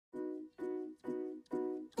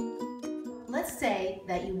let's say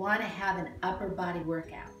that you want to have an upper body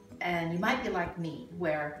workout, and you might be like me,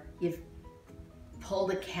 where you've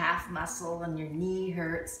pulled a calf muscle and your knee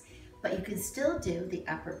hurts, but you can still do the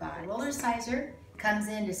upper body. RollerSizeR comes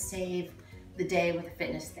in to save the day with a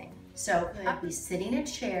fitness thing. So you could be sitting in a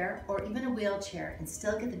chair or even a wheelchair and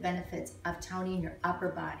still get the benefits of toning your upper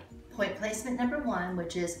body. Point placement number 1,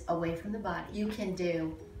 which is away from the body. You can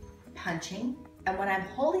do punching, and when I'm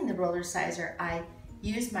holding the RollerSizeR, I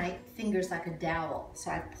use my fingers like a dowel. So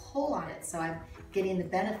I pull on it, so I'm getting the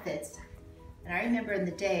benefits. And I remember in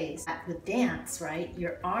the days with dance, right,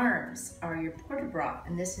 your arms are your port de bras,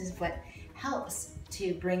 and this is what helps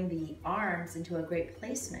to bring the arms into a great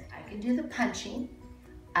placement. I can do the punching.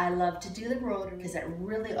 I love to do the rotary because it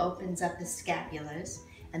really opens up the scapulas,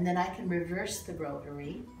 and then I can reverse the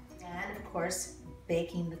rotary. And of course,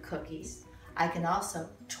 baking the cookies. I can also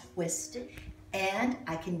twist it, and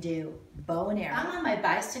I can do bow and arrow. If I'm on my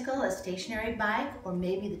bicycle, a stationary bike, or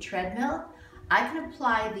maybe the treadmill, I can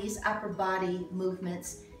apply these upper body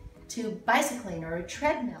movements to bicycling or a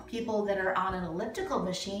treadmill. People that are on an elliptical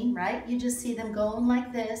machine, right? You just see them going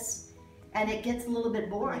like this, and it gets a little bit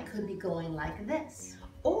boring. It could be going like this.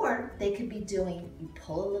 Or they could be doing, you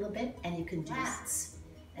pull a little bit, and you can do lats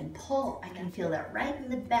and pull. I can feel that right in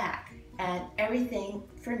the back. And everything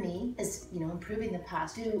for me is, improving the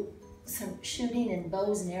posture. Do some shooting and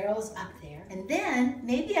bows and arrows up there. And then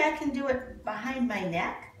maybe I can do it behind my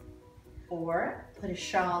neck, or put a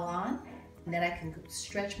shawl on, and then I can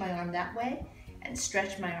stretch my arm that way and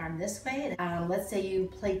stretch my arm this way. Let's say you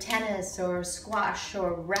play tennis or squash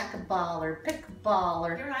or racquetball or pickleball,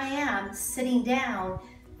 or here I am sitting down,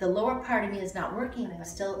 the lower part of me is not working, I'm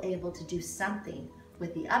still able to do something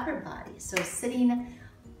with the upper body. So sitting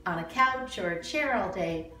on a couch or a chair all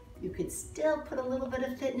day, you could still put a little bit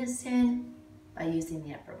of fitness in by using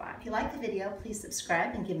the upper body. If you like the video, please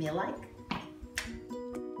subscribe and give me a like.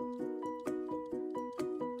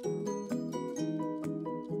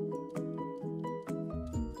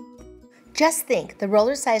 Just think, the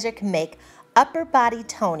RollerSizeR can make upper body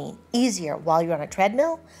toning easier while you're on a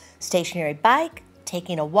treadmill, stationary bike,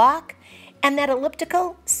 taking a walk, and that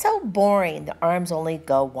elliptical, so boring, the arms only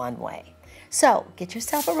go one way. So get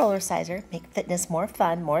yourself a RollerSizeR, make fitness more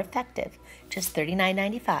fun, more effective, just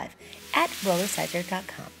 $39.95 at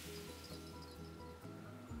RollerSizeR.com.